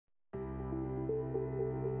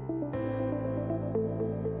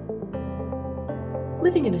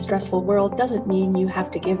Living in a stressful world doesn't mean you have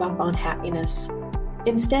to give up on happiness.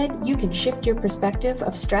 Instead, you can shift your perspective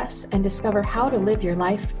of stress and discover how to live your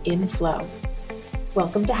life in flow.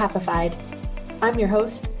 Welcome to Happified. I'm your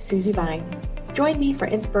host, Susie Vine. Join me for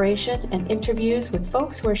inspiration and interviews with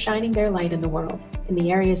folks who are shining their light in the world in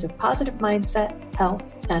the areas of positive mindset, health,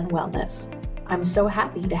 and wellness. I'm so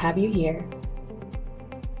happy to have you here.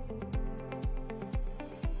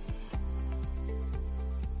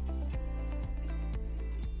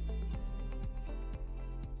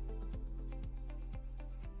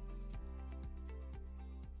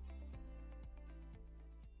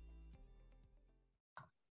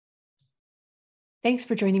 Thanks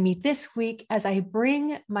for joining me this week as I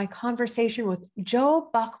bring my conversation with Joe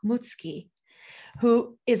Bakhmutsky,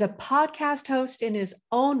 who is a podcast host in his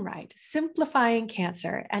own right, simplifying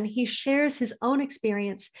cancer, and he shares his own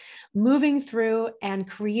experience moving through and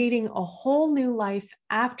creating a whole new life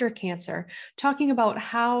after cancer, talking about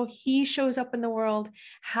how he shows up in the world,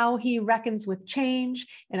 how he reckons with change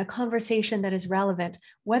in a conversation that is relevant,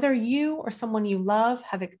 whether you or someone you love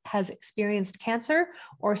has experienced cancer,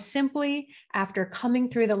 or simply after coming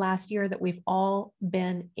through the last year that we've all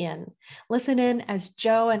been in. Listen in as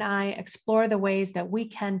Joe and I explore the ways that we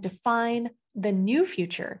can define the new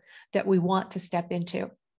future that we want to step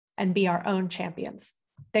into and be our own champions.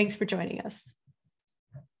 Thanks for joining us.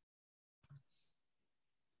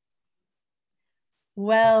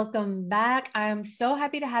 Welcome back. I'm so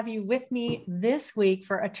happy to have you with me this week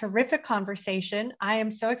for a terrific conversation. I am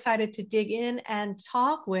so excited to dig in and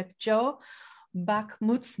talk with Joe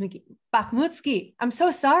Bakhmutsky. I'm so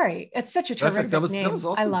sorry. It's such a terrific name. That was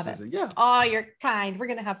awesome, I love Susan. It. Yeah. Oh, you're kind. We're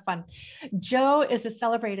going to have fun. Joe is a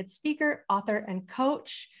celebrated speaker, author, and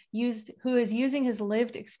coach who is using his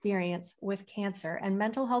lived experience with cancer and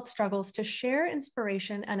mental health struggles to share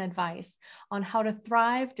inspiration and advice on how to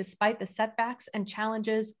thrive despite the setbacks and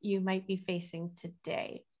challenges you might be facing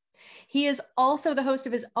today. He is also the host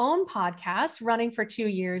of his own podcast, running for 2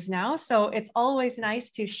 years now. So it's always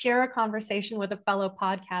nice to share a conversation with a fellow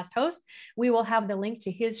podcast host. We will have the link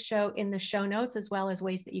to his show in the show notes, as well as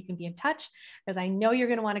ways that you can be in touch, because I know you're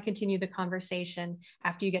going to want to continue the conversation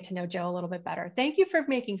after you get to know Joe a little bit better. Thank you for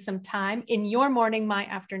making some time in your morning, my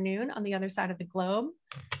afternoon on the other side of the globe.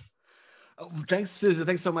 Oh, thanks, Susan.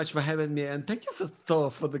 Thanks so much for having me. And thank you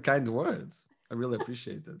for the kind words. I really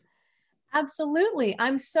appreciate it. Absolutely.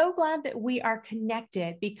 I'm so glad that we are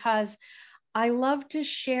connected because I love to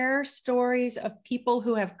share stories of people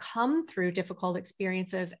who have come through difficult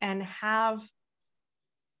experiences and have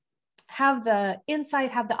the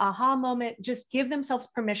insight, have the aha moment, just give themselves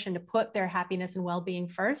permission to put their happiness and well-being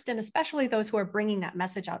first, and especially those who are bringing that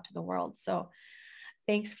message out to the world. So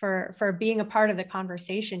thanks for being a part of the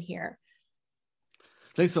conversation here.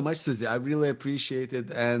 Thanks so much, Susie. I really appreciate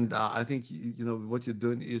it. And I think, what you're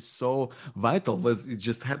doing is so vital. It's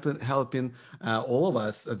just helping all of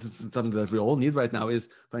us. This is something that we all need right now, is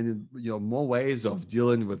finding, more ways of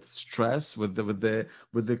dealing with stress, with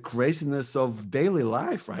the craziness of daily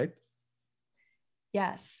life, right?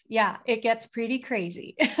 Yes. Yeah. It gets pretty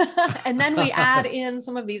crazy. And then we add in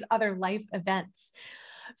some of these other life events.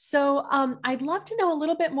 So I'd love to know a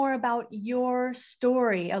little bit more about your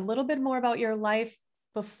story, a little bit more about your life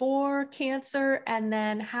before cancer, and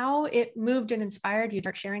then how it moved and inspired you to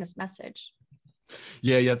start sharing this message.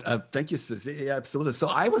 Yeah. Thank you, Susie. Yeah, absolutely. So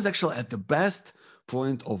I was actually at the best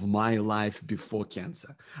point of my life before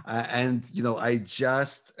cancer. And I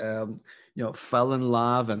just, fell in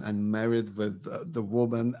love and married with the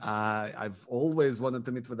woman I've always wanted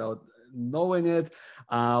to meet without knowing it.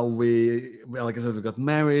 Like I said, we got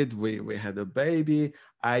married, we had a baby.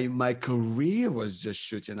 My career was just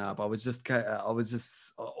shooting up. I was just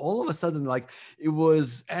all of a sudden, like,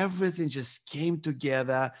 everything just came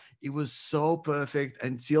together. It was so perfect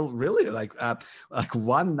until really like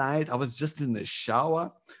one night I was just in the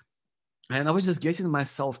shower and I was just getting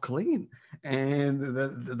myself clean. And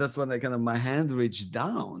that's when my hand reached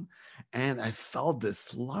down and I felt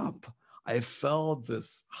this lump. I felt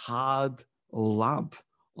this hard lump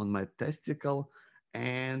on my testicle,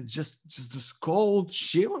 and just this cold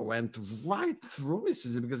shiver went right through me,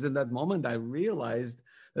 Susie, because in that moment I realized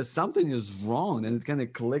that something is wrong, and it kind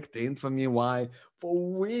of clicked in for me why for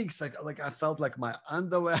weeks like I felt like my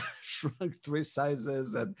underwear shrunk 3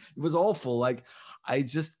 sizes, and it was awful. Like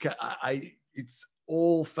it's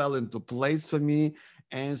all fell into place for me.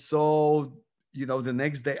 And so the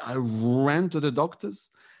next day I ran to the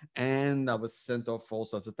doctors and I was sent off for all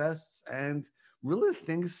sorts of tests, and really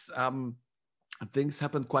things things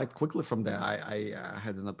happened quite quickly from there. I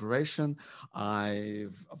had an operation.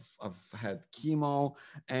 I've had chemo,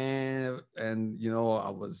 and I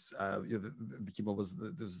was the chemo was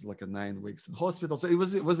there was like a 9 weeks in hospital. So it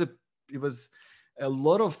was a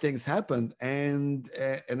lot of things happened, and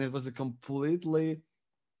it was a completely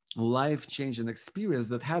life-changing experience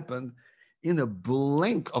that happened in a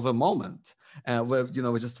blink of a moment, where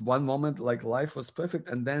with just one moment, like life was perfect,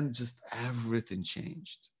 and then just everything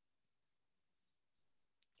changed.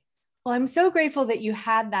 Well, I'm so grateful that you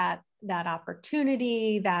had that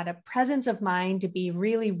opportunity, that a presence of mind to be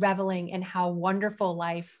really reveling in how wonderful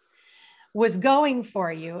life was going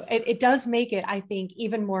for you. It does make it, I think,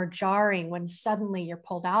 even more jarring when suddenly you're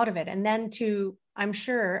pulled out of it. And then to, I'm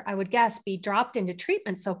sure, I would guess, be dropped into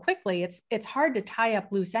treatment so quickly, it's hard to tie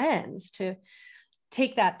up loose ends, to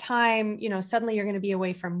take that time. Suddenly you're going to be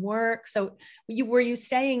away from work. So were you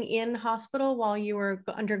staying in hospital while you were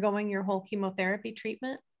undergoing your whole chemotherapy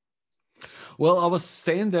treatment? Well, I was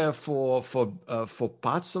staying there for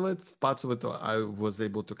parts of it. Parts of it, I was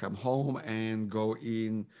able to come home and go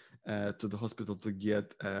in to the hospital to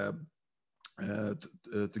get to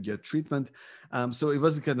get treatment. So it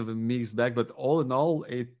was kind of a mixed bag, but all in all,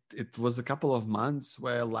 it was a couple of months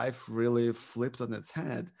where life really flipped on its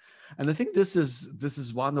head, and I think this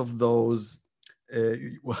is one of those. Uh,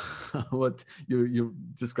 what you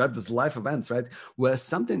described as life events, right? Where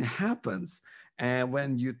something happens and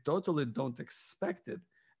when you totally don't expect it,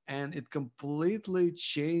 and it completely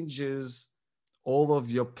changes all of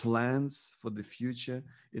your plans for the future.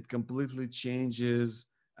 It completely changes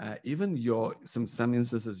even your some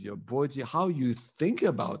instances your body, how you think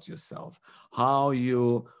about yourself, how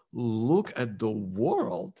you look at the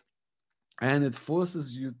world, and it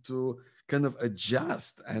forces you to kind of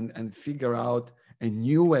adjust and figure out a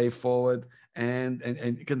new way forward, and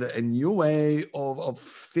kind of a new way of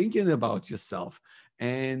thinking about yourself,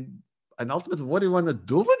 and ultimately what do you want to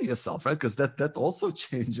do with yourself, right? Because that also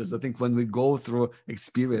changes, I think, when we go through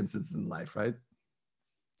experiences in life, right?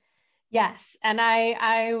 Yes. And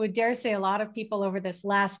I would dare say a lot of people over this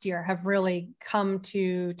last year have really come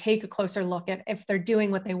to take a closer look at if they're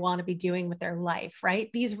doing what they want to be doing with their life,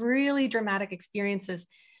 right? These really dramatic experiences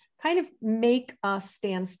kind of make us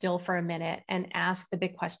stand still for a minute and ask the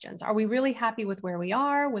big questions. Are we really happy with where we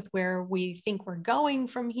are, with where we think we're going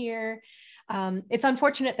from here? It's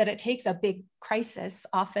unfortunate that it takes a big crisis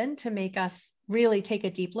often to make us really take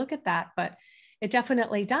a deep look at that, but it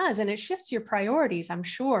definitely does, and it shifts your priorities, I'm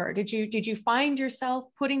sure. Did you find yourself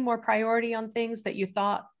putting more priority on things that you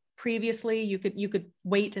thought previously you could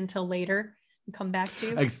wait until later and come back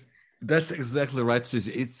to? Ex- that's exactly right,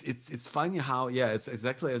 Susie. It's funny how, yeah, it's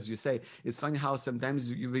exactly as you say. It's funny how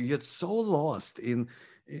sometimes you get so lost in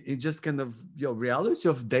just kind of reality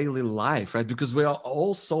of daily life, right? Because we are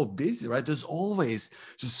all so busy, right? There's always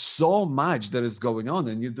just so much that is going on,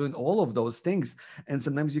 and you're doing all of those things, and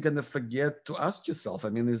sometimes you kind of forget to ask yourself, I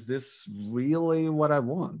mean, is this really what I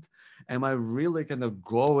want? Am I really kind of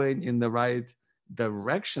going in the right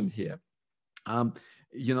direction here? um,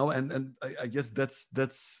 and I guess that's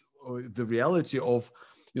the reality of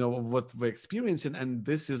of what we're experiencing, and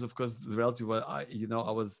this is of course the reality where I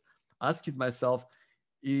was asking myself,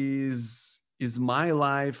 is my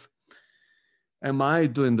life, am I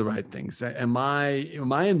doing the right things, am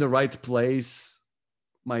I in the right place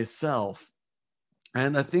myself?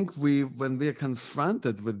 And I think when we are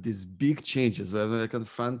confronted with these big changes, when we're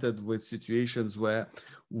confronted with situations where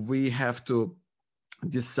we have to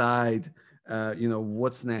decide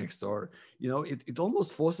what's next, or it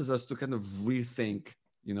almost forces us to kind of rethink,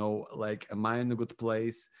 like, am I in a good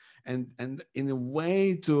place, and in a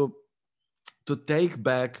way to take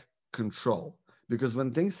back control. Because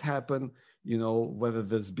when things happen, whether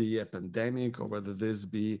this be a pandemic, or whether this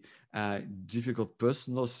be difficult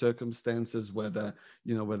personal circumstances, whether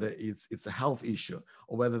it's a health issue,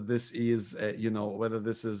 or whether this is whether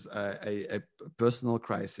this is a personal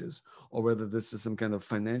crisis, or whether this is some kind of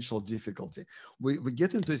financial difficulty, we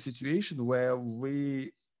get into a situation where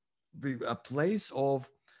we be a place of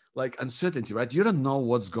like uncertainty, right? You don't know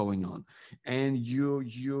what's going on, and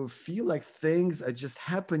you feel like things are just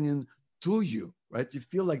happening to you, right? You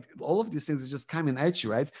feel like all of these things are just coming at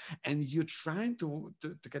you, right? And you're trying to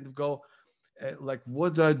kind of go, like,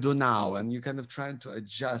 what do I do now? And you're kind of trying to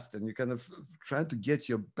adjust, and you're kind of trying to get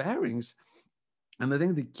your bearings. And I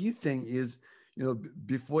think the key thing is,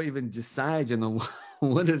 before even deciding on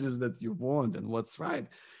what it is that you want and what's right,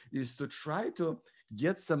 is to try to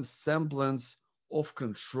get some semblance of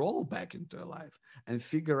control back into your life, and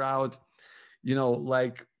figure out,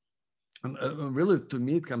 like, really, to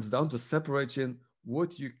me, it comes down to separating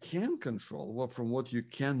what you can control from what you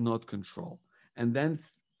cannot control. And then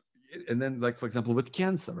like, for example, with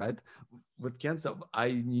cancer, right? With cancer,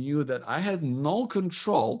 I knew that I had no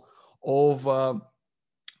control over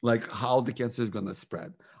like how the cancer is going to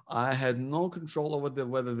spread. I had no control over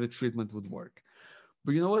whether the treatment would work.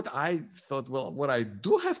 But you know what? I thought, well, what I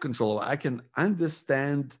do have control over, I can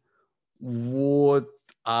understand what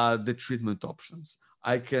are the treatment options.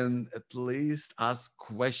 I can at least ask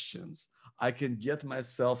questions. I can get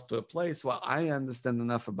myself to a place where I understand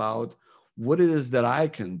enough about what it is that I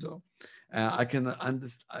can do. I can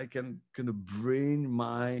understand. I can kind of bring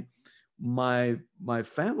my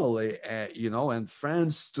family, and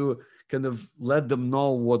friends to kind of let them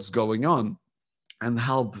know what's going on and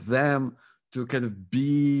help them to kind of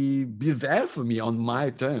be there for me on my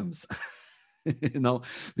terms.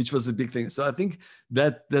 Which was a big thing. So I think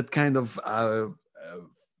that kind of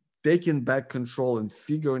taking back control and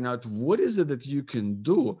figuring out what is it that you can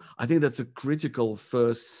do, I think that's a critical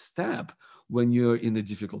first step when you're in a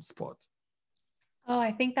difficult spot. Oh,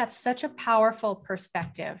 I think that's such a powerful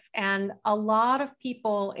perspective. And a lot of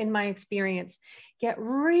people, in my experience, get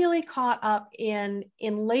really caught up in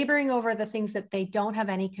laboring over the things that they don't have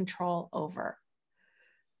any control over.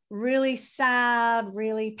 Really sad,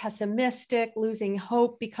 really pessimistic, losing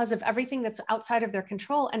hope because of everything that's outside of their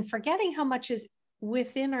control, and forgetting how much is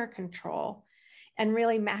within our control and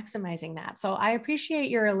really maximizing that. So I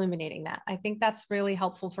appreciate your illuminating that. I think that's really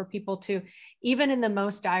helpful for people to, even in the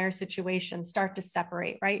most dire situations, start to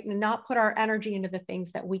separate, right? And not put our energy into the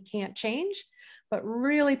things that we can't change, but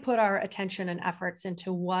really put our attention and efforts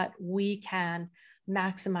into what we can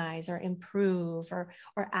maximize or improve or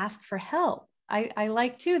ask for help. I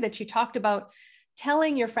like too that you talked about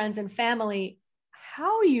telling your friends and family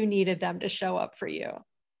how you needed them to show up for you.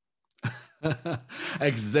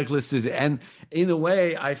 Exactly, Susie. And in a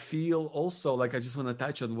way, I feel also like I just want to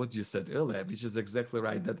touch on what you said earlier, which is exactly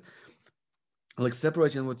right. That like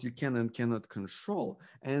separating what you can and cannot control,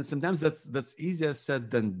 and sometimes that's easier said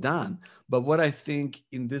than done. But what I think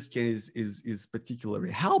in this case is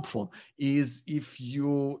particularly helpful is if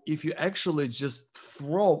you actually just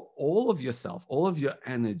throw all of yourself, all of your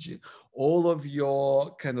energy, all of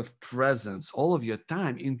your kind of presence, all of your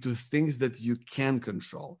time into things that you can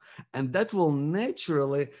control, and that will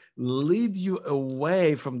naturally lead you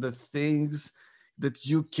away from the things that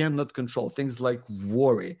you cannot control, things like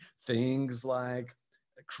worry, things like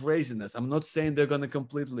craziness. I'm not saying they're going to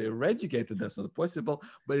completely eradicate it. That's not possible,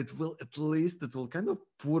 but it will kind of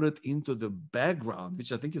put it into the background,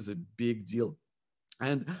 which I think is a big deal.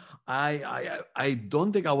 And I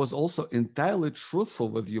don't think I was also entirely truthful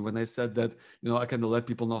with you when I said that, I kind of let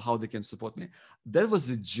people know how they can support me. That was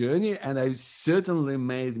a journey, and I certainly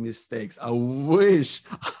made mistakes. I wish,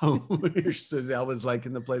 Susie, I was like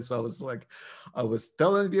in the place where I was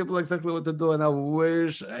telling people exactly what to do, and I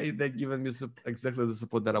wish they'd given me exactly the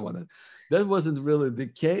support that I wanted. That wasn't really the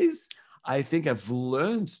case. I think I've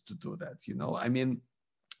learned to do that. I mean,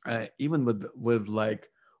 even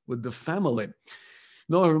with the family.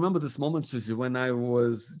 No, I remember this moment, Susie, when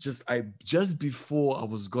just before I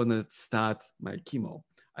was gonna start my chemo.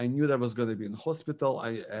 I knew that I was gonna be in hospital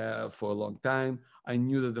for a long time. I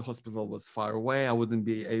knew that the hospital was far away. I wouldn't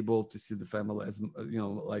be able to see the family as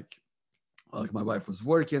like my wife was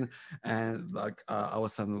working, and like our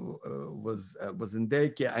son was in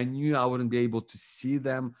daycare. I knew I wouldn't be able to see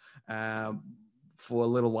them for a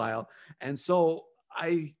little while, and so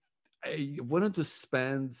I wanted to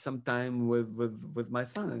spend some time with my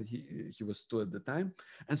son, and he was 2 at the time,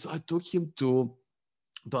 and so I took him to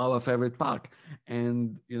our favorite park,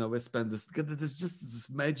 and we spent this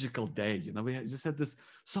magical day. We just had this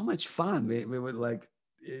so much fun. We were like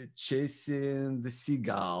chasing the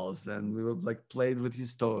seagulls, and we were like played with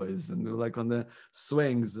his toys, and we were like on the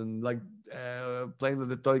swings and like playing with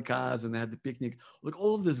the toy cars, and they had the picnic, like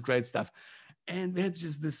all of this great stuff. And we had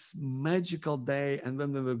just this magical day. And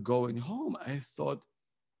when we were going home, I thought,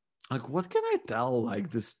 like, what can I tell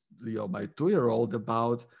like this, my 2-year-old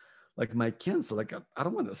about like my cancer? Like, I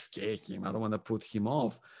don't want to scare him. I don't want to put him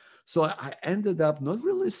off. So I ended up not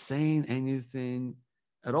really saying anything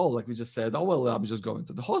at all. Like we just said, oh, well, I'm just going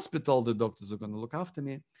to the hospital. The doctors are going to look after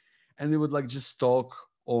me. And we would like just talk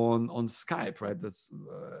on Skype, right? That's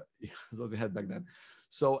what we had back then.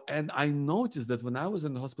 So, and I noticed that when I was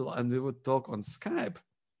in the hospital and we would talk on Skype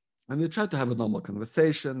and we tried to have a normal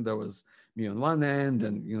conversation, there was me on one end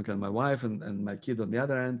and, kind of my wife and my kid on the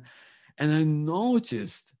other end. And I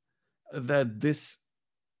noticed that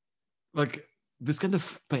like this kind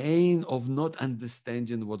of pain of not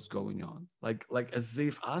understanding what's going on, like as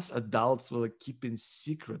if us adults were like keeping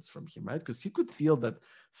secrets from him, right? Because he could feel that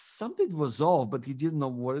something was off, but he didn't know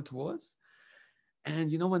what it was.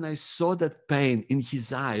 And when I saw that pain in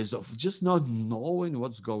his eyes of just not knowing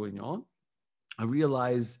what's going on, I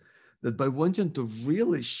realized that by wanting to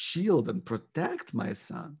really shield and protect my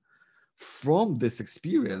son from this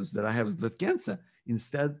experience that I have with cancer,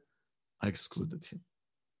 instead I excluded him.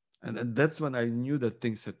 And that's when I knew that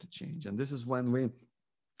things had to change. And this is when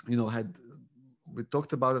had we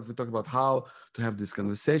talked about it. We talked about how to have these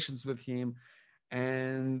conversations with him,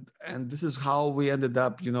 and this is how we ended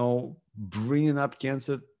up, bringing up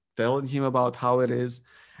cancer, telling him about how it is.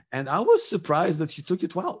 And I was surprised that he took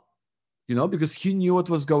it well, because he knew what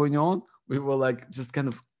was going on. We were like just kind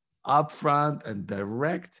of upfront and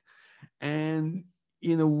direct. And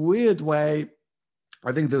in a weird way,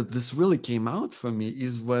 I think that this really came out for me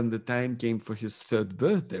is when the time came for his third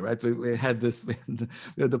birthday, right? We had this, we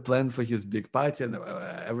had the plan for his big party and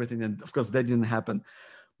everything. And of course, that didn't happen.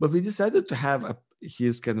 But we decided to have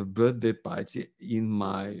his kind of birthday party in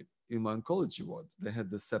my oncology ward. They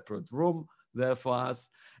had a separate room there for us,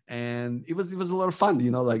 and it was a lot of fun.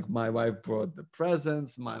 Like my wife brought the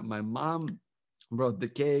presents, my mom brought the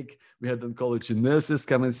cake. We had oncology nurses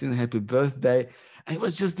come and sing happy birthday. And it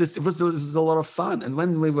was just this, it was a lot of fun. And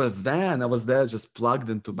when we were there, and I was there just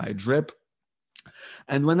plugged into my drip,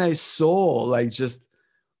 and when I saw like just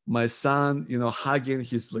my son, hugging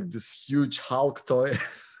his like this huge Hulk toy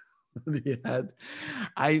that he had,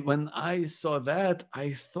 when I saw that,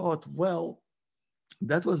 I thought, well,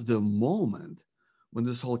 that was the moment when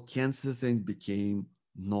this whole cancer thing became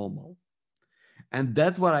normal. And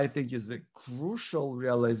that's what I think is the crucial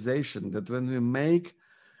realization, that when we make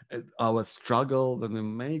our struggle, when we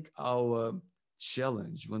make our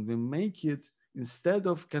challenge, when we make it, instead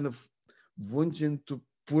of kind of wanting to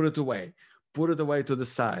put it away to the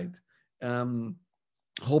side,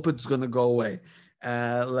 hope it's going to go away,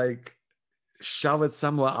 like shove it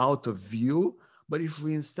somewhere out of view. But if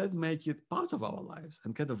we instead make it part of our lives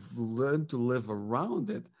and kind of learn to live around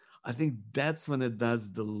it, I think that's when it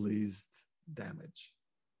does the least damage,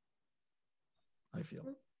 I feel.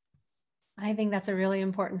 I think that's a really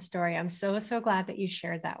important story. I'm so, so glad that you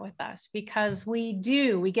shared that with us, because we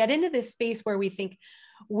get into this space where we think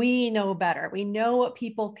we know better. We know what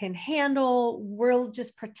people can handle. We'll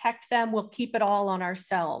just protect them. We'll keep it all on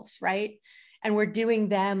ourselves, right? And we're doing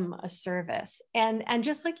them a service. And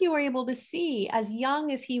just like you were able to see, as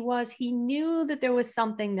young as he was, he knew that there was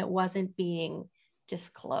something that wasn't being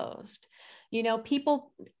disclosed.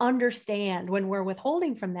 People understand when we're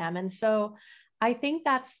withholding from them. And so I think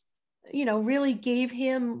that's, really gave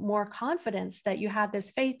him more confidence that you had this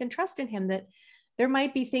faith and trust in him, that there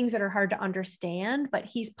might be things that are hard to understand, but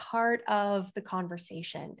he's part of the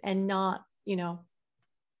conversation and not,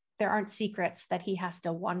 there aren't secrets that he has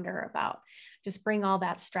to wonder about. Just bring all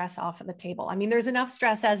that stress off of the table. I mean, there's enough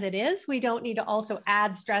stress as it is. We don't need to also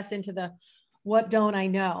add stress into the, what don't I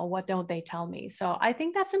know? What don't they tell me? So I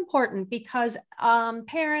think that's important, because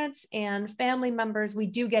parents and family members, we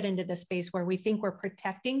do get into this space where we think we're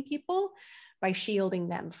protecting people by shielding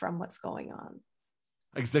them from what's going on.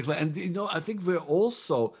 Exactly. And, I think we're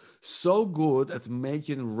also so good at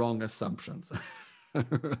making wrong assumptions.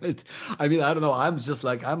 Right? I mean, I don't know. I'm just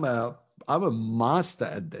like, I'm a master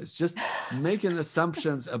at this, just making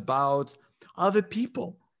assumptions about other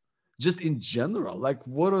people, just in general. Like,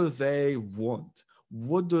 what do they want?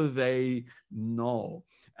 What do they know?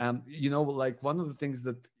 Like one of the things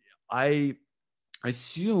that I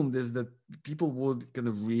assumed is that people would kind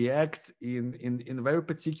of react in a very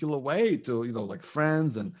particular way to, like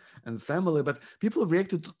friends and family, but people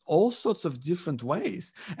reacted all sorts of different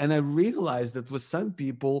ways. And I realized that with some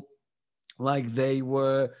people, like they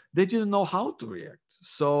didn't know how to react,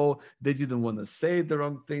 so they didn't want to say the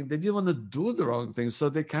wrong thing, they didn't want to do the wrong thing, so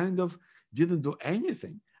they kind of didn't do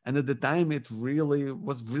anything. And at the time, it really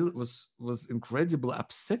was incredibly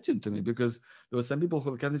upsetting to me, because there were some people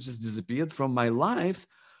who kind of just disappeared from my life,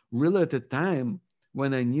 really at the time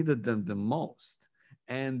when I needed them the most.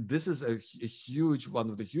 And this is a huge one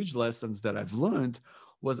of the huge lessons that I've learned,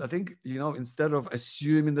 was I think, instead of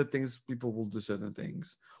assuming that people will do certain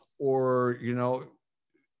things, or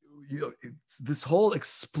it's this whole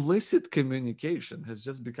explicit communication has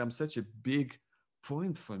just become such a big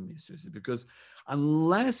point for me, Susie, because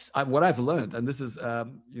what I've learned, and this is I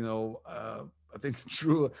think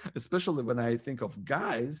true, especially when I think of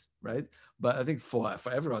guys, right? But I think for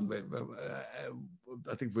everyone,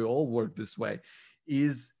 I think we all work this way,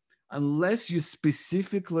 is unless you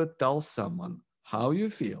specifically tell someone how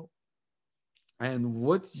you feel and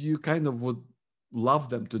what you kind of would love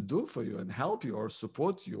them to do for you and help you or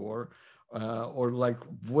support you, or like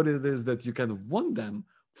what it is that you kind of want them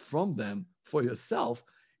from them for yourself,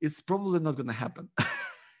 it's probably not going to happen.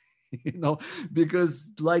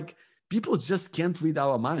 because like people just can't read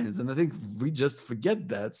our minds. And I think we just forget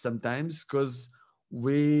that sometimes because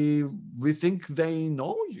we think they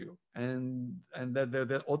know you, and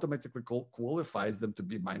that automatically qualifies them to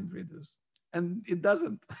be mind readers. And it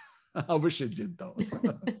doesn't. I wish it did though.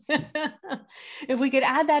 If we could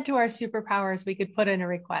add that to our superpowers, we could put in a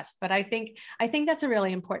request. But I think that's a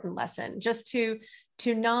really important lesson, just to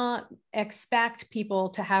not expect people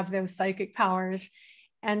to have those psychic powers,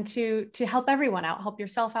 and to help everyone out, help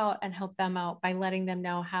yourself out and help them out by letting them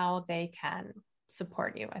know how they can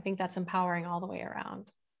support you. I think that's empowering all the way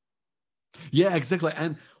around. Yeah, exactly.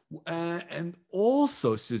 And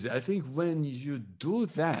also, Susie, I think when you do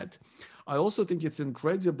that, I also think it's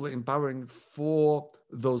incredibly empowering for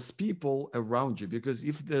those people around you, because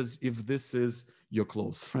if this is your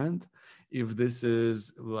close friend, if this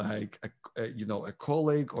is like a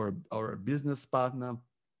colleague or a business partner,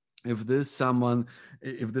 if this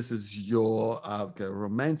is your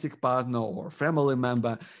romantic partner or family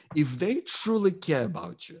member, if they truly care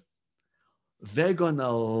about you, they're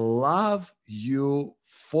gonna love you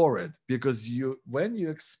for it, because when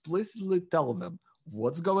you explicitly tell them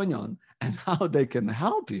what's going on and how they can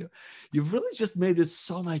help you, you've really just made it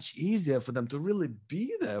so much easier for them to really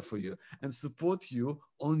be there for you and support you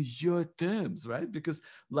on your terms, right? Because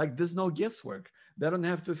like there's no guesswork. They don't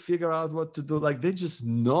have to figure out what to do. Like they just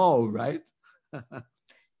know, right?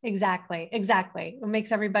 Exactly. It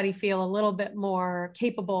makes everybody feel a little bit more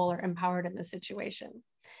capable or empowered in the situation.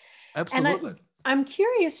 And Absolutely. I'm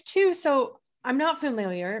curious too. So I'm not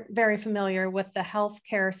very familiar with the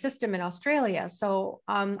healthcare system in Australia. So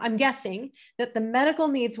I'm guessing that the medical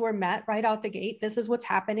needs were met right out the gate. This is what's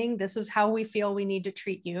happening. This is how we feel we need to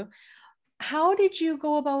treat you. How did you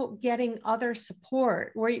go about getting other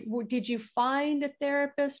support? Did you find a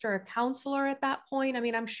therapist or a counselor at that point? I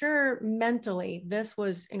mean, I'm sure mentally this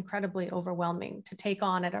was incredibly overwhelming to take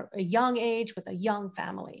on at a young age with a young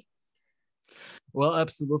family. Well,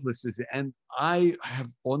 absolutely, Susie. And I have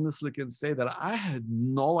honestly can say that I had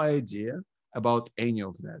no idea about any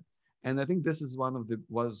of that. And I think this is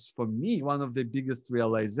was for me one of the biggest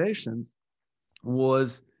realizations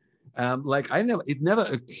was it never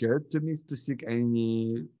occurred to me to seek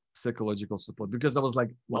any psychological support, because I was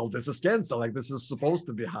like, well, this is cancer, like this is supposed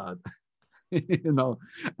to be hard. you know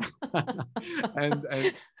and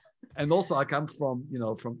and also I come from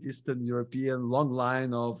from Eastern European long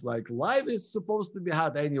line of like life is supposed to be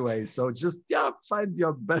hard anyway, so just find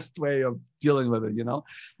your best way of dealing with it.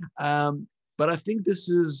 But I think this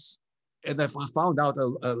is, and I found out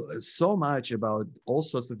so much about all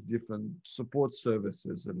sorts of different support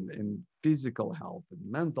services and physical health and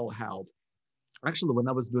mental health. Actually, when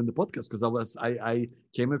I was doing the podcast, because I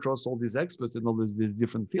came across all these experts in all these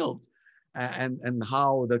different fields, and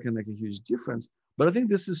how that can make a huge difference. But I think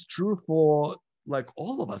this is true for like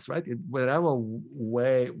all of us, right? In whatever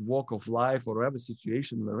walk of life or whatever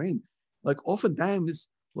situation we're in, like oftentimes,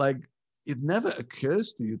 like it never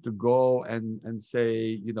occurs to you to go and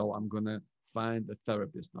say, I'm gonna find a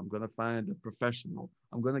therapist, I'm gonna find a professional,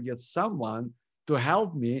 I'm gonna get someone to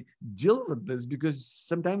help me deal with this, because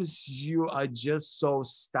sometimes you are just so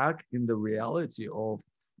stuck in the reality of,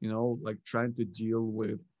 like trying to deal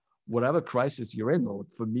with whatever crisis you're in. Or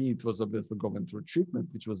for me, it was obviously going through treatment,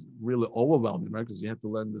 which was really overwhelming, right? Because you have to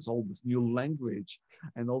learn this new language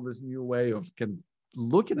and all this new way of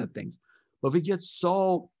looking at things. But we get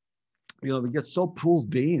so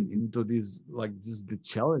pulled into these the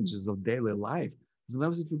challenges of daily life.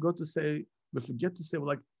 Sometimes we forget to say, well,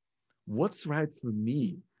 like, what's right for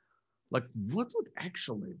me? Like, what would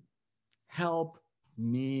actually help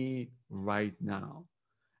me right now?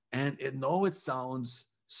 And it sounds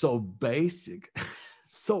so basic,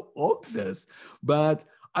 so obvious, but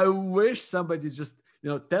I wish somebody just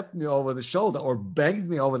tapped me over the shoulder or banged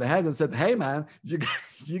me over the head and said, "Hey, man,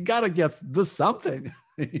 you gotta do something,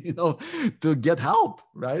 to get help,"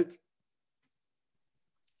 right?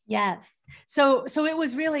 Yes. So it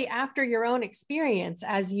was really after your own experience,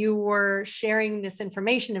 as you were sharing this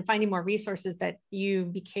information and finding more resources, that you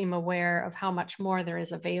became aware of how much more there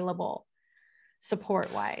is available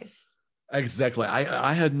support-wise. Exactly.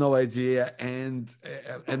 I had no idea, and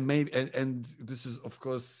maybe and this is of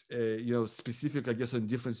course specific, I guess, on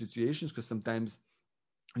different situations, because sometimes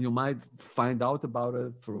you might find out about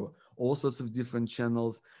it through all sorts of different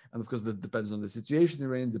channels, and of course that depends on the situation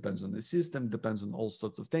you're in, depends on the system, depends on all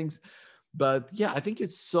sorts of things. But yeah, I think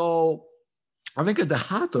at the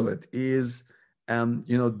heart of it is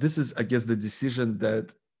this is, I guess, the decision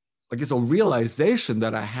that, I guess, a realization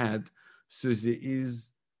that I had, Susie,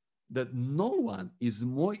 is that no one is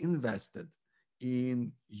more invested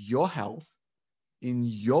in your health, in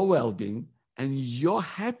your well-being and your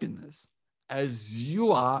happiness as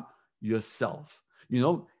you are yourself. You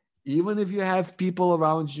know, even if you have people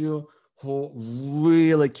around you who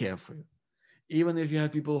really care for you, even if you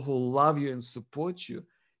have people who love you and support you,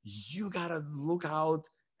 you gotta look out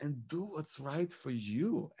and do what's right for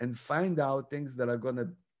you and find out things that are gonna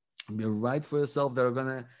be right for yourself, that are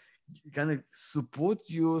gonna kind of support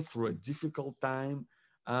you through a difficult time,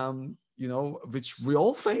 you know, which we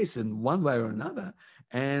all face in one way or another,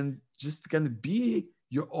 and just kind of be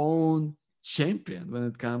your own champion when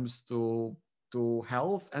it comes to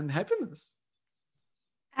health and happiness.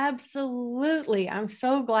 Absolutely. I'm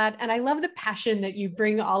so glad. And I love the passion that you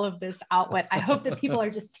bring all of this out with. I hope that people are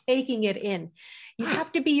just taking it in. You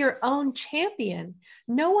have to be your own champion.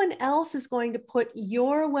 No one else is going to put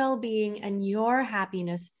your well being and your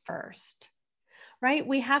happiness first, right?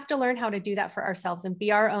 We have to learn how to do that for ourselves and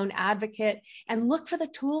be our own advocate and look for the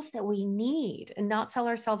tools that we need and not sell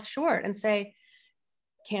ourselves short and say,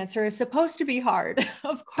 cancer is supposed to be hard.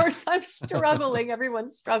 Of course, I'm struggling. Everyone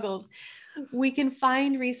struggles. We can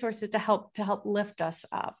find resources to help lift us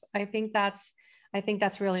up. I think that's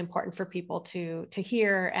really important for people to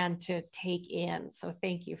hear and to take in. So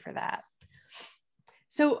thank you for that.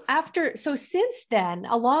 So since then,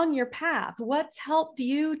 along your path, what's helped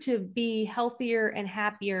you to be healthier and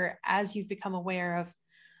happier as you've become aware of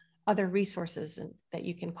other resources that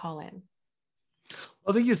you can call in?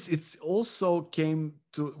 I think it's also came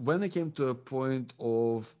to when I came to a point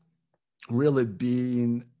of really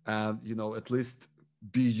being, you know, at least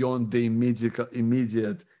beyond the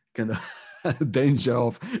immediate kind of danger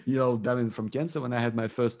of, you know, dying from cancer. When I had my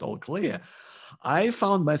first all clear, I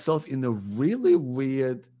found myself in a really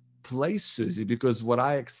weird place, Susie, because what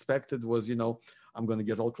I expected was, you know, I'm going to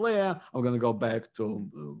get all clear. I'm going to go back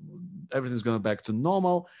to everything's going back to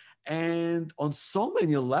normal. And on so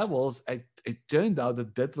many levels, it turned out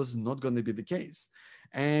that that was not going to be the case.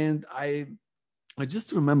 And I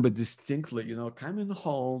just remember distinctly, you know, coming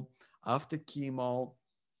home after chemo,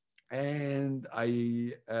 and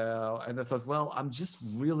I thought, well, I'm just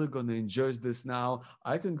really going to enjoy this now.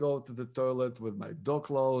 I can go to the toilet with my door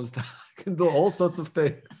closed. I can do all sorts of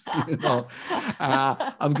things, you know.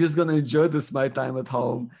 I'm just going to enjoy this my time at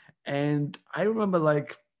home. And I remember,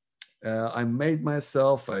 like, I made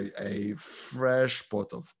myself a fresh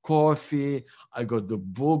pot of coffee. I got the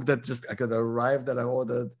book that just I could arrive that I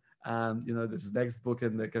ordered. You know, this next book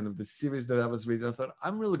in the kind of the series that I was reading. I thought,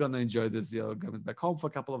 I'm really going to enjoy this, you know, coming back home for a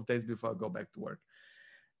couple of days before I go back to work.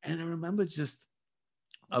 And I remember just,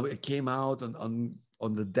 I came out on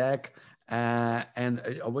the deck, and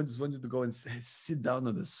I wanted to go and sit down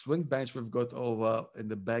on the swing bench we've got over in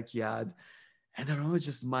the backyard. And I remember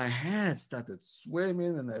just my hand started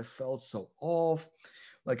swimming and I felt so off.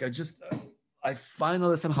 Like I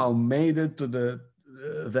finally somehow made it to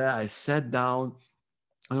there. I sat down.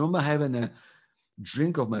 I remember having a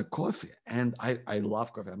drink of my coffee, and I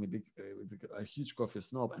love coffee. I'm a huge coffee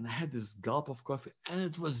snob, and I had this gulp of coffee, and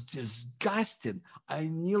it was disgusting. I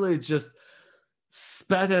nearly just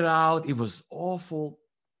spat it out. It was awful.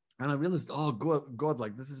 And I realized, oh God,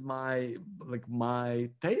 like this is my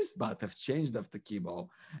taste buds have changed after chemo,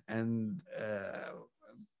 and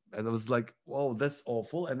I was like, whoa, that's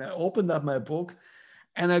awful. And I opened up my book,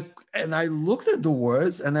 and I looked at the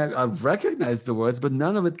words, and I recognized the words, but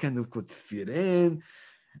none of it kind of could fit in,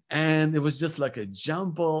 and it was just like a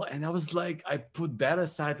jumble. And I was like, I put that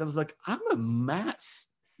aside. I was like, I'm a mess.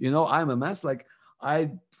 You know, I'm a mess. Like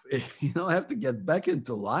I, you know, I have to get back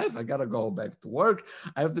into life. I gotta go back to work.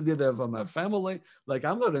 I have to be there for my family. Like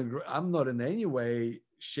I'm not in any way,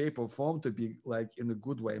 shape, or form to be like in a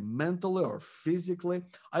good way, mentally or physically.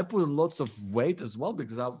 I put on lots of weight as well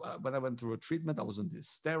because when I went through a treatment, I was on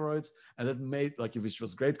these steroids, and it made like, which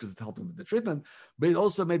was great because it helped me with the treatment, but it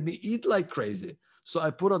also made me eat like crazy. So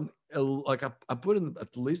I put on I put in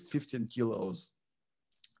at least 15 kilos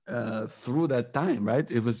through that time,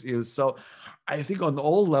 right? It was so. I think on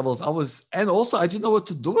all levels, and also I didn't know what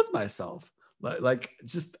to do with myself. Like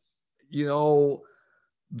just, you know,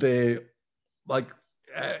 the like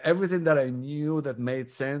everything that I knew that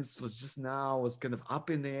made sense was kind of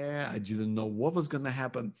up in the air. I didn't know what was going to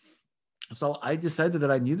happen. So I decided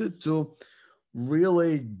that I needed to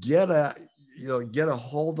really get a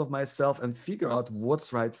hold of myself and figure out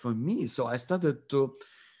what's right for me. So I started to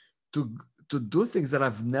to do things that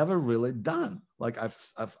I've never really done. Like I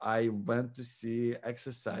went to see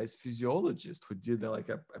exercise physiologist who did like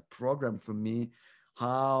a program for me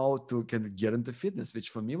how to kind of get into fitness, which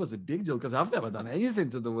for me was a big deal because I've never done anything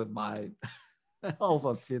to do with my health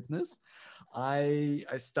or fitness. I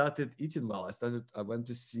started eating well. I went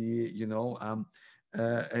to see, a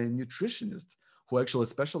nutritionist who actually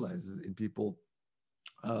specialize in people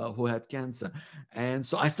who had cancer. And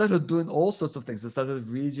so I started doing all sorts of things. I started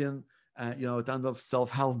reading, a ton of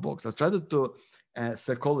self-help books. I started to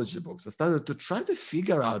psychology books. I started to try to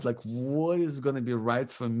figure out like what is going to be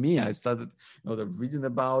right for me. I started, reading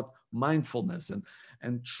about mindfulness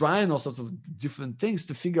and trying all sorts of different things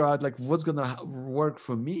to figure out like what's going to work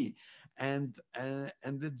for me. And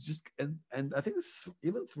it just and I think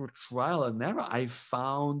even through trial and error, I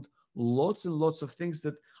found lots and lots of things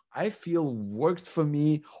that I feel worked for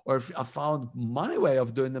me, or if I found my way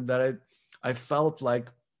of doing them that I felt like,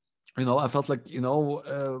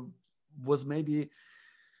 was maybe,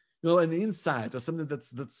 an insight or something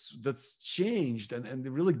that's changed and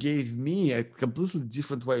it really gave me a completely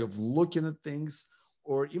different way of looking at things,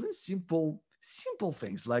 or even simple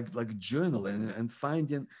things like journaling and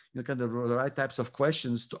finding kind of the right types of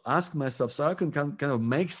questions to ask myself so I can kind of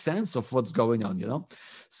make sense of what's going on.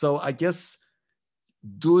 So I guess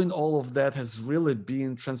doing all of that has really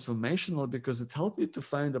been transformational because it helped me to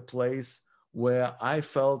find a place where I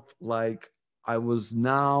felt like I was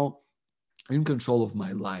now in control of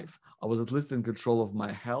my life. I was at least in control of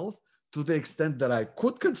my health to the extent that I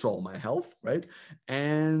could control my health, right?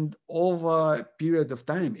 And over a period of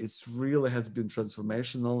time, it's really has been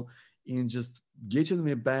transformational in just getting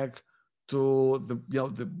me back to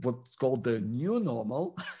what's called the new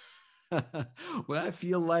normal, where I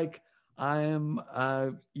feel like I am,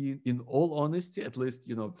 in all honesty, at least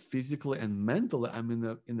physically and mentally, I'm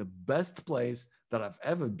in the best place that I've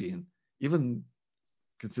ever been, even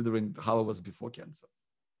considering how I was before cancer.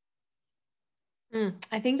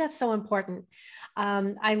 I think that's so important.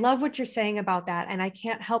 I love what you're saying about that, and I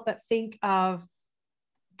can't help but think of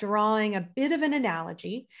drawing a bit of an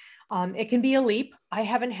analogy. It can be a leap. I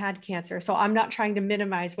haven't had cancer, so I'm not trying to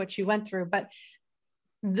minimize what you went through, but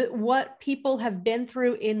what people have been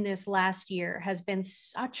through in this last year has been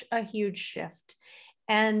such a huge shift.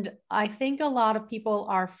 And I think a lot of people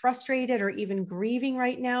are frustrated or even grieving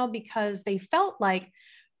right now because they felt like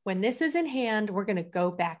when this is in hand, we're going to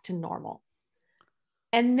go back to normal.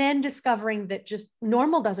 And then discovering that just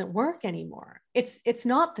normal doesn't work anymore. It's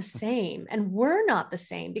not the same. And we're not the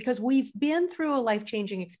same because we've been through a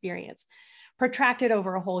life-changing experience protracted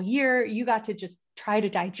over a whole year. You got to just try to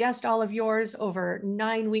digest all of yours over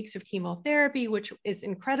 9 weeks of chemotherapy, which is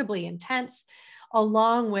incredibly intense,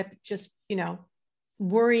 along with just,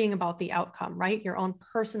 worrying about the outcome, right? Your own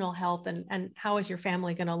personal health and how is your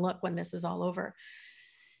family going to look when this is all over.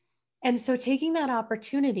 And so taking that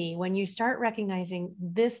opportunity, when you start recognizing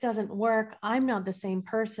this doesn't work, I'm not the same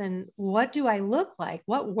person. What do I look like?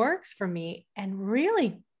 What works for me? And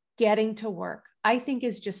really getting to work, I think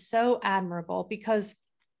is just so admirable because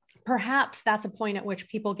perhaps that's a point at which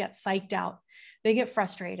people get psyched out. They get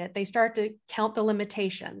frustrated. They start to count the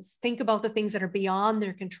limitations, think about the things that are beyond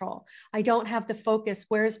their control. I don't have the focus.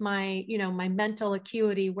 Where's my, my mental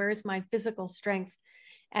acuity? Where's my physical strength?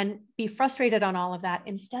 And be frustrated on all of that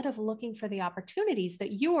instead of looking for the opportunities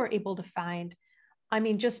that you are able to find. I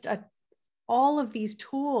mean, just all of these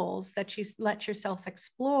tools that you let yourself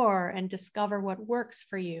explore and discover what works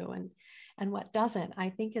for you and what doesn't, I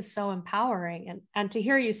think is so empowering. And to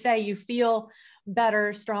hear you say you feel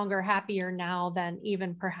better, stronger, happier now than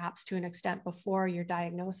even perhaps to an extent before your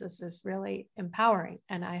diagnosis is really empowering.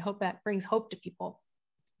 And I hope that brings hope to people.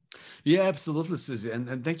 Yeah, absolutely, Susie.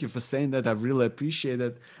 And thank you for saying that. I really appreciate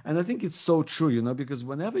it. And I think it's so true, because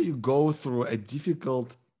whenever you go through a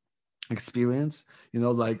difficult experience,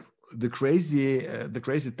 like the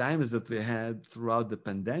crazy times that we had throughout the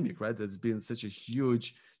pandemic, right? That's been such a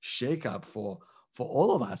huge shakeup for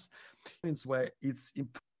all of us. It's where it's,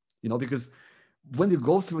 because when you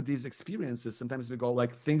go through these experiences, sometimes we go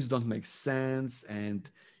like things don't make sense, and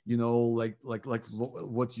like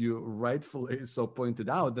what you rightfully so pointed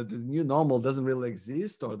out, that the new normal doesn't really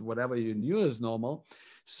exist, or whatever you knew as normal.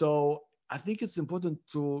 So I think it's important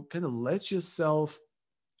to kind of let yourself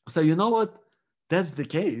say, you know what, that's the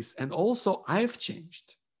case, and also I've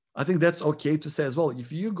changed. I think that's okay to say as well.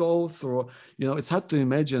 If you go through, it's hard to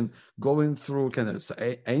imagine going through kind of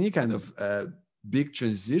any kind of big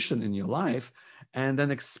transition in your life and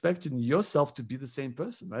then expecting yourself to be the same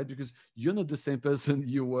person, right? Because you're not the same person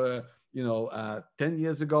you were 10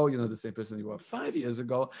 years ago, you're not the same person you were 5 years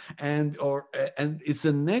ago. And it's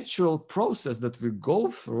a natural process that we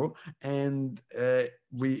go through, and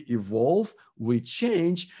we evolve, we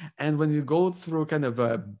change. And when you go through kind of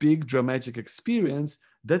a big dramatic experience,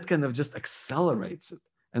 that kind of just accelerates it.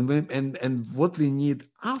 And what we need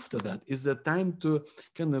after that is the time to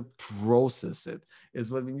kind of process it,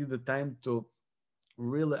 is what we need the time to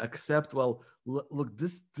really accept, well, look,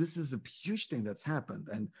 this is a huge thing that's happened,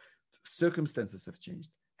 and circumstances have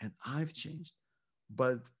changed and I've changed.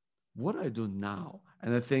 But what I do now,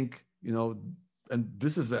 and I think, and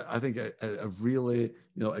this is, I think, a really,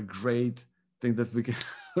 a great thing that we can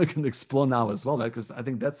we can explore now as well, right? Because I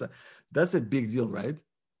think that's a big deal, right?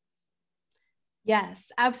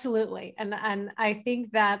 Yes, absolutely. And I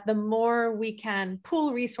think that the more we can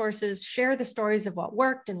pool resources, share the stories of what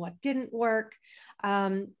worked and what didn't work,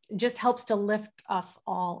 just helps to lift us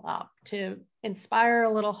all up, to inspire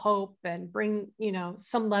a little hope and bring,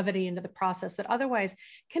 some levity into the process that otherwise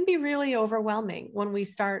can be really overwhelming when we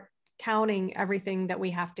start counting everything that we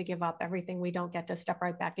have to give up, everything we don't get to step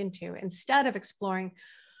right back into, instead of exploring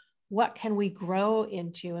what can we grow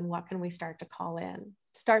into and what can we start to call in,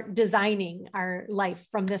 start designing our life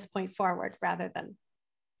from this point forward rather than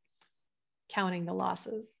counting the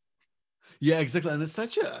losses. Yeah, exactly. And it's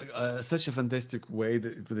such a fantastic way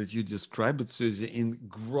that you describe it, Susie, in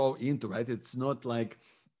grow into, right? It's not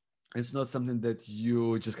something that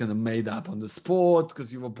you just kind of made up on the spot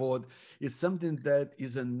because you were bored. It's something that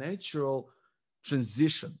is a natural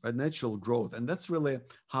transition, right? Natural growth. And that's really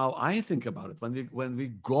how I think about it. When we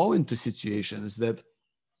go into situations that,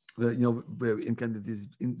 we're in kind of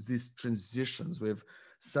these transitions, where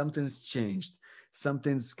something's changed,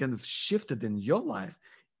 something's kind of shifted in your life,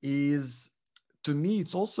 is, to me,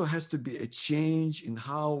 it also has to be a change in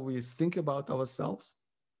how we think about ourselves,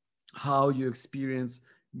 how you experience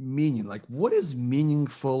meaning, like what is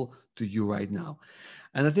meaningful to you right now.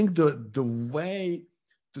 And I think the way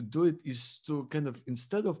to do it is to kind of,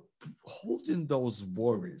 instead of holding those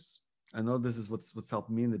worries, I know this is what's helped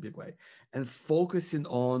me in a big way, and focusing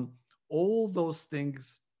on all those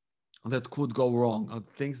things that could go wrong, or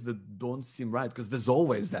things that don't seem right, because there's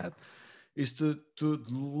always that, is to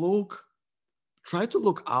try to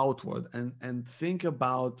look outward and think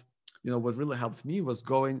about, what really helped me was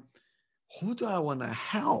going, who do I want to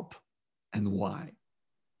help and why?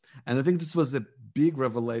 And I think this was a big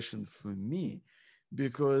revelation for me,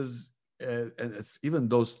 because and it's even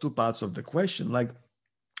those two parts of the question, like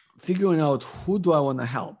figuring out who do I want to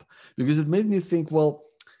help, because it made me think, well,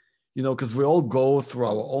 because we all go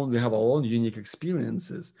through we have our own unique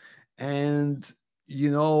experiences. And,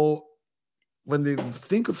 when we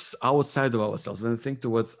think of outside of ourselves, when we think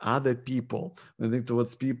towards other people, when we think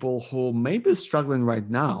towards people who may be struggling right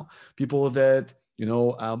now, people that,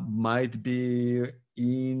 might be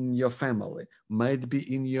in your family, might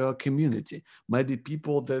be in your community, might be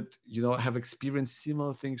people that, have experienced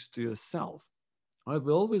similar things to yourself. Right?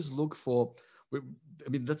 We always look for,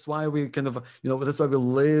 that's why we kind of, that's why we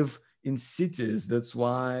live in cities. That's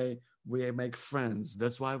why we make friends.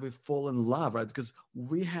 That's why we fall in love, right? Because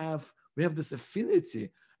we have this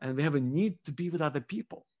affinity and we have a need to be with other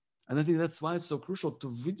people. And I think that's why it's so crucial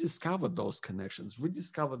to rediscover those connections,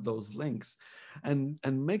 rediscover those links, and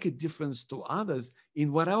make a difference to others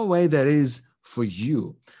in whatever way that is for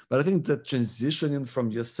you. But I think that transitioning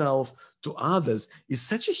from yourself to others is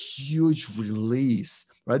such a huge release,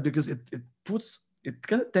 right? Because it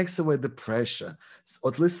kind of takes away the pressure,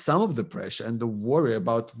 or at least some of the pressure and the worry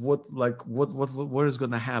about what is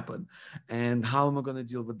going to happen, and how am I going to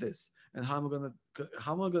deal with this, and how am I going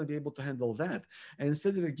to be able to handle that. And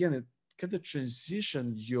instead of, again, it kind of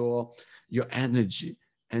transition your energy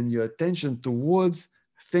and your attention towards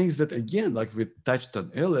things that, again, like we touched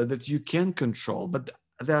on earlier, that you can control, but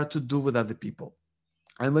they are to do with other people.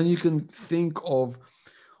 And when you can think of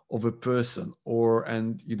a person,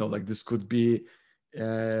 like this could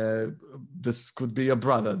be your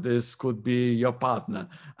brother, this could be your partner,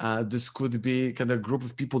 this could be kind of a group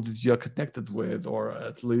of people that you're connected with, or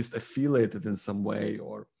at least affiliated in some way,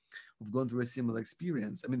 or have gone through a similar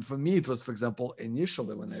experience. I mean, for me, it was, for example,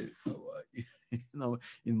 initially when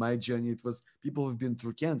in my journey, it was people who've been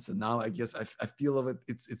through cancer. Now, I guess I feel of it.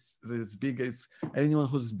 It's bigger. It's anyone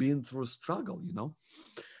who's been through struggle,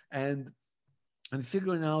 and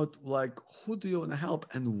figuring out, like, who do you want to help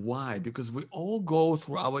and why? Because we all go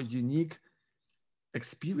through our unique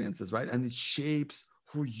experiences, right? And it shapes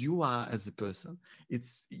who you are as a person.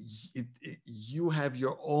 You have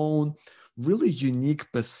your own really unique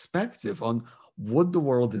perspective on what the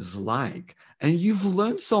world is like, and you've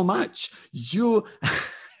learned so much.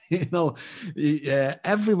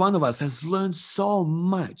 Every one of us has learned so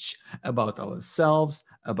much about ourselves,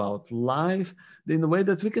 about life, in a way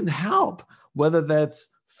that we can help, whether that's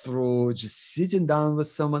through just sitting down with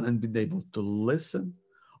someone and being able to listen,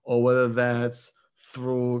 or whether that's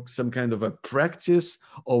through some kind of a practice,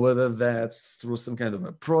 or whether that's through some kind of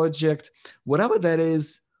a project, whatever that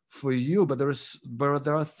is for you. But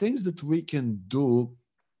there are things that we can do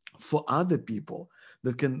for other people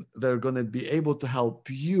they're going to be able to help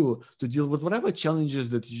you to deal with whatever challenges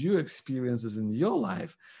that you experiences in your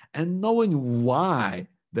life, and knowing why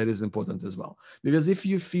that is important as well. Because if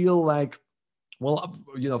you feel like, well,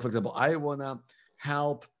 for example, I want to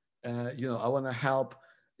help, I want to help,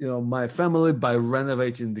 my family by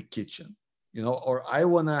renovating the kitchen, or I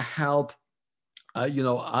want to help,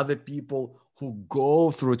 other people who go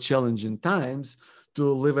through challenging times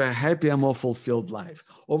to live a happy and more fulfilled life,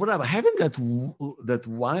 or whatever. Having that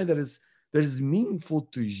why that is meaningful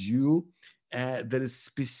to you, that is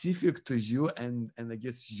specific to you, and I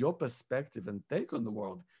guess your perspective and take on the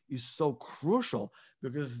world is so crucial,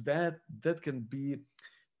 because that can be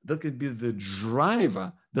the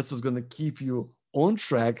driver that's what's going to keep you on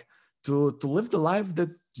track to live the life that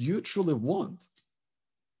you truly want.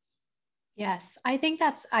 Yes, I think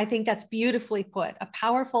that's beautifully put. A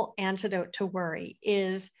powerful antidote to worry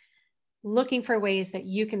is looking for ways that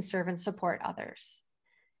you can serve and support others.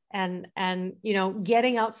 And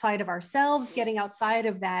getting outside of ourselves, getting outside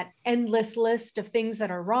of that endless list of things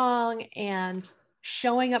that are wrong, and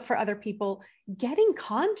showing up for other people, getting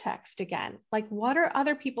context again. Like, what are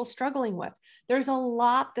other people struggling with? There's a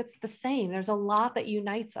lot that's the same. There's a lot that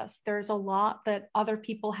unites us. There's a lot that other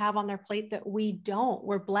people have on their plate that we don't.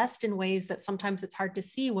 We're blessed in ways that sometimes it's hard to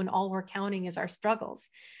see when all we're counting is our struggles.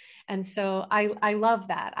 And so I love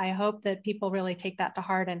that. I hope that people really take that to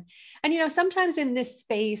heart. And sometimes in this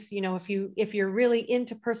space, if you're really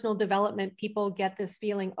into personal development, people get this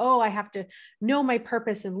feeling, oh, I have to know my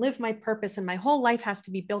purpose and live my purpose, and my whole life has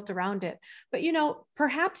to be built around it. But,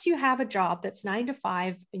 perhaps you have a job that's 9 to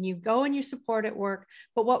 5 and you go and you support at work.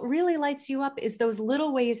 But what really lights you up is those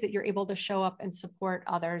little ways that you're able to show up and support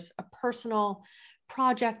others, a personal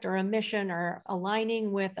project or a mission, or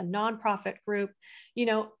aligning with a nonprofit group,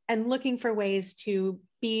 and looking for ways to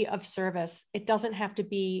be of service. It doesn't have to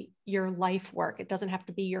be your life work. It doesn't have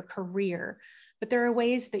to be your career, but there are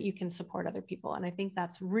ways that you can support other people. And I think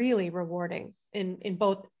that's really rewarding in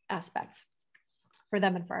both aspects, for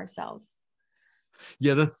them and for ourselves.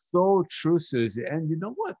 Yeah, that's so true, Susie. And you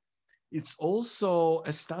know what? It's also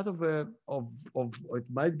a start of it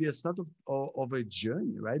might be a start of a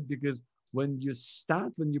journey, right? Because when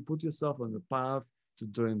you put yourself on the path to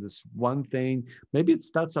doing this one thing, maybe it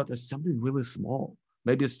starts out as something really small.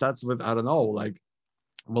 Maybe it starts with, I don't know, like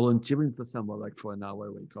volunteering for someone, like for an hour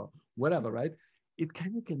a week or whatever, right? It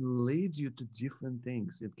kind of can lead you to different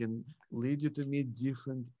things. It can lead you to meet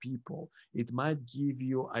different people. It might give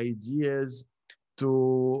you ideas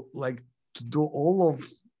to do all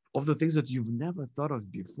of the things that you've never thought of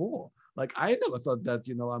before. Like, I never thought that,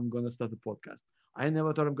 I'm going to start a podcast. I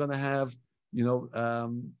never thought I'm going to have,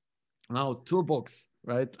 now 2 books,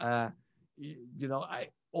 right?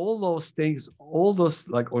 All those things,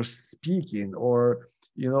 or speaking, or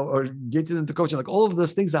getting into coaching, like all of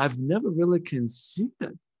those things I've never really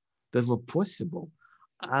considered that were possible.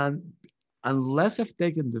 And unless I've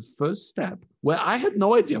taken the first step, where I had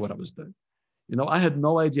no idea what I was doing. I had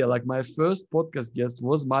no idea. Like, my first podcast guest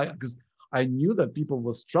was because I knew that people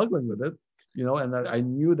were struggling with it, and I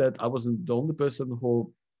knew that I wasn't the only person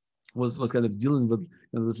who was kind of dealing with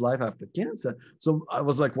this life after cancer. So I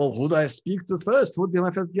was like, well, who do I speak to first? Who would be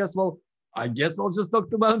my first guest? Well, I guess I'll just talk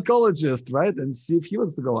to my oncologist, right? And see if he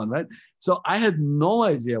wants to go on, right? So I had no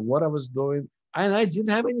idea what I was doing. And I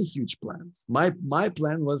didn't have any huge plans. My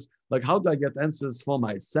plan was like, how do I get answers for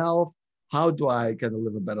myself? How do I kind of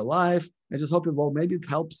live a better life? And just hoping, well, maybe it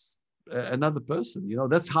helps another person.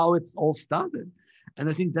 That's how it's all started. And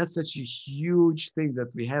I think that's such a huge thing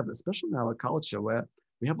that we have, especially in our culture, where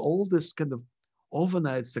we have all this kind of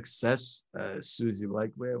overnight success, Susie,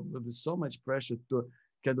 like where there's so much pressure to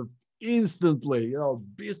kind of instantly,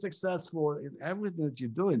 be successful in everything that you're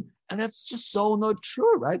doing. And that's just so not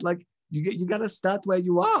true, right? Like, you got to start where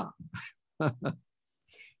you are.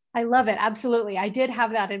 I love it. Absolutely. I did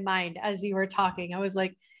have that in mind as you were talking. I was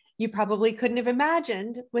like, you probably couldn't have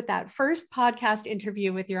imagined with that first podcast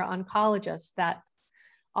interview with your oncologist that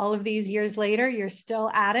all of these years later, you're still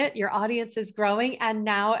at it. Your audience is growing. And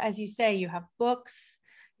now, as you say, you have books,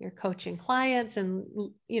 you're coaching clients, and,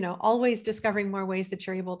 always discovering more ways that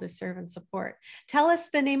you're able to serve and support. Tell us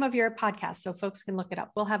the name of your podcast so folks can look it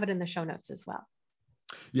up. We'll have it in the show notes as well.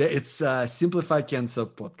 Yeah, it's Simplify Cancer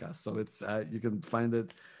Podcast. So it's you can find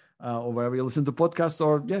it or wherever you listen to podcasts,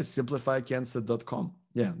 or simplifycancer.com.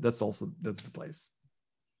 Yeah, that's the place.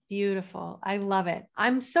 Beautiful. I love it.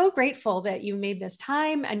 I'm so grateful that you made this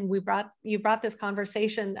time and you brought this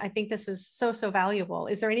conversation. I think this is so valuable.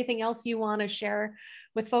 Is there anything else you want to share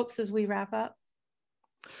with folks as we wrap up?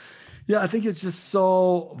 Yeah, I think it's just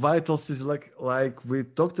so vital, Susie, like we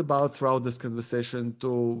talked about throughout this conversation,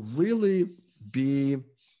 to really be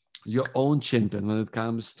your own champion when it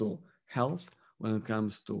comes to health, when it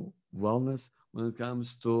comes to wellness, when it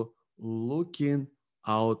comes to looking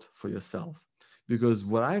out for yourself. Because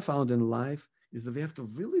what I found in life is that we have to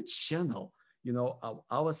really channel,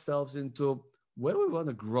 ourselves into where we want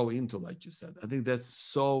to grow into, like you said. I think that's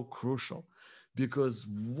so crucial, because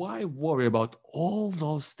why worry about all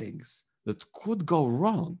those things that could go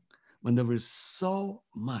wrong when there is so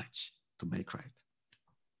much to make right?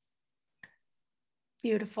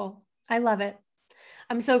 Beautiful. I love it.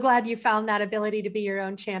 I'm so glad you found that ability to be your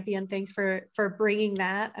own champion. Thanks for bringing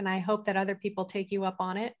that. And I hope that other people take you up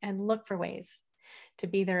on it and look for ways to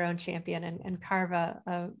be their own champion and carve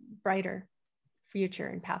a brighter future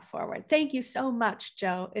and path forward. Thank you so much,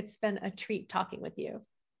 Joe. It's been a treat talking with you.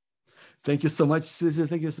 Thank you so much, Susie.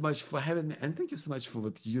 Thank you so much for having me. And thank you so much for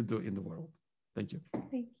what you do in the world. Thank you.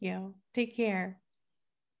 Thank you. Take care.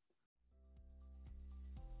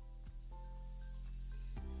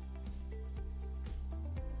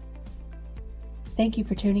 Thank you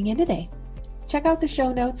for tuning in today. Check out the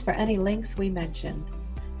show notes for any links we mentioned.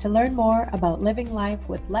 To learn more about living life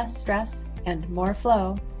with less stress and more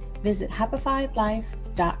flow, visit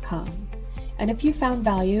happifiedlife.com. And if you found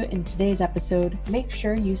value in today's episode, make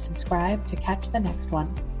sure you subscribe to catch the next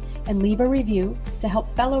one and leave a review to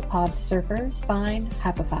help fellow pod surfers find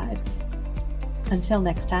Happified. Until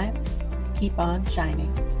next time, keep on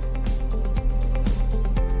shining.